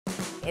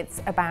It's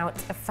about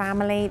a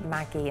family,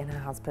 Maggie and her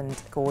husband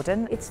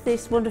Gordon. It's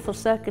this wonderful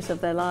circus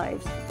of their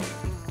lives.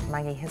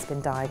 Maggie has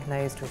been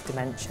diagnosed with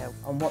dementia.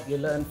 And what you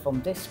learn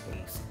from this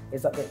piece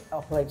is that it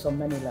operates on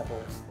many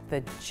levels.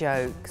 The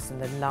jokes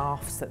and the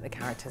laughs that the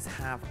characters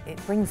have,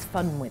 it brings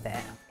fun with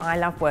it. I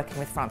love working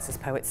with Francis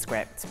Poet's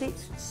script.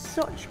 It's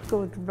such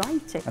good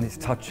writing. And it's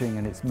touching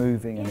and it's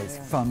moving and it's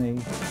funny.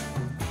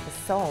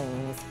 The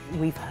songs,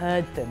 we've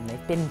heard them,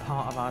 they've been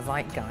part of our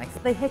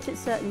zeitgeist. They hit at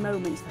certain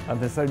moments. And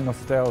they're so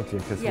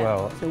nostalgic as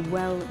well. It's a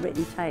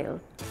well-written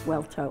tale,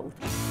 well told.